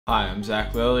Hi, I'm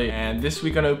Zach Lilly, and this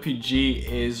week on OPG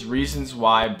is reasons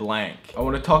why blank. I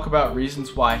want to talk about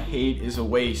reasons why hate is a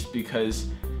waste, because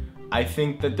I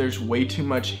think that there's way too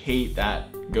much hate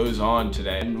that goes on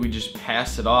today and we just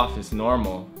pass it off as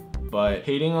normal. But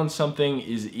hating on something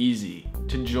is easy.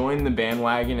 To join the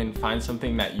bandwagon and find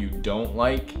something that you don't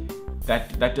like,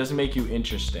 that doesn't make you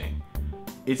interesting.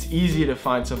 It's easy to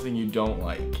find something you don't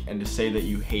like and to say that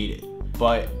you hate it,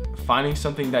 but finding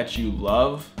something that you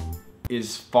love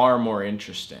is far more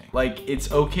interesting. Like,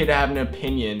 it's okay to have an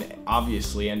opinion,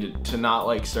 obviously, and to not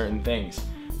like certain things,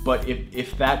 but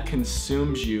if that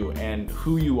consumes you and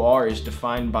who you are is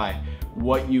defined by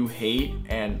what you hate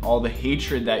and all the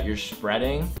hatred that you're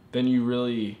spreading, then you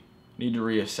really need to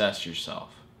reassess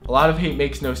yourself. A lot of hate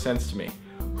makes no sense to me.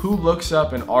 Who looks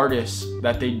up an artist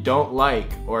that they don't like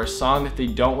or a song that they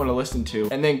don't want to listen to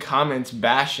and then comments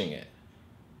bashing it?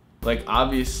 Like,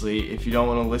 obviously, if you don't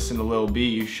want to listen to Lil B,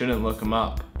 you shouldn't look him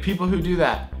up. People who do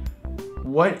that,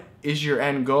 what is your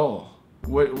end goal?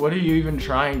 What are you even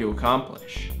trying to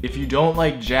accomplish? If you don't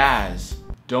like jazz,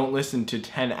 don't listen to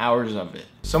 10 hours of it.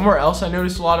 Somewhere else I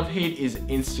noticed a lot of hate is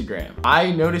Instagram. I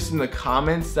noticed in the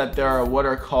comments that there are what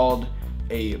are called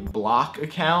a block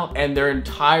account, and their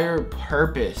entire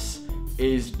purpose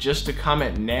is just to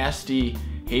comment nasty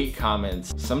hate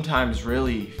comments, sometimes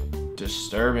really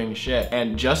disturbing shit,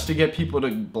 and just to get people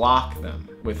to block them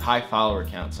with high follower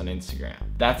counts on Instagram.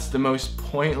 That's the most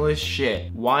pointless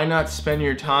shit. Why not spend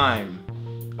your time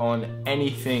on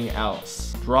anything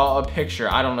else? Draw a picture,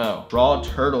 I don't know. Draw a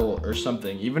turtle or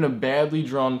something. Even a badly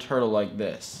drawn turtle like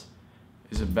this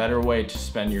is a better way to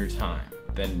spend your time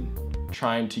than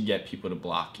trying to get people to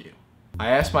block you. I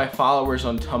asked my followers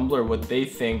on Tumblr what they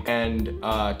think, and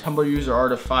Tumblr user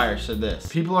Art of Fire said this: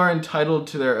 people are entitled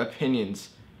to their opinions,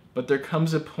 but there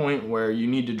comes a point where you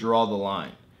need to draw the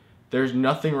line. There's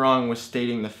nothing wrong with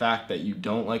stating the fact that you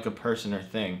don't like a person or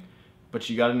thing, but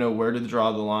you gotta know where to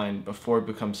draw the line before it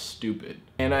becomes stupid.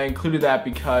 And I included that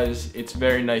because it's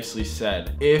very nicely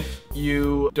said. If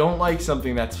you don't like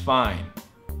something, that's fine,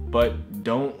 but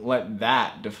don't let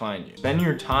that define you. Spend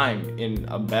your time in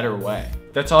a better way.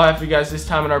 That's all I have for you guys this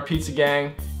time on Our Pizza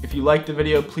Gang. If you liked the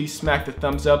video, please smack the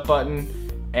thumbs up button,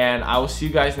 and I will see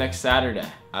you guys next Saturday.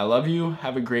 I love you,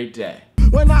 have a great day.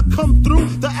 When I come through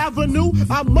the avenue,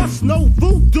 I must know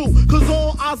voodoo, cause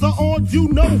all eyes are on you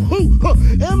know who.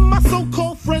 And my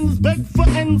so-called friends beg for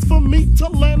ends for me to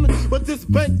lend, but this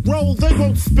bankroll they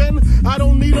won't spend. I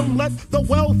don't need them, let the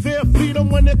welfare feed them.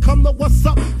 When it come to what's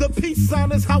up, the peace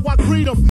sign is how I greet them.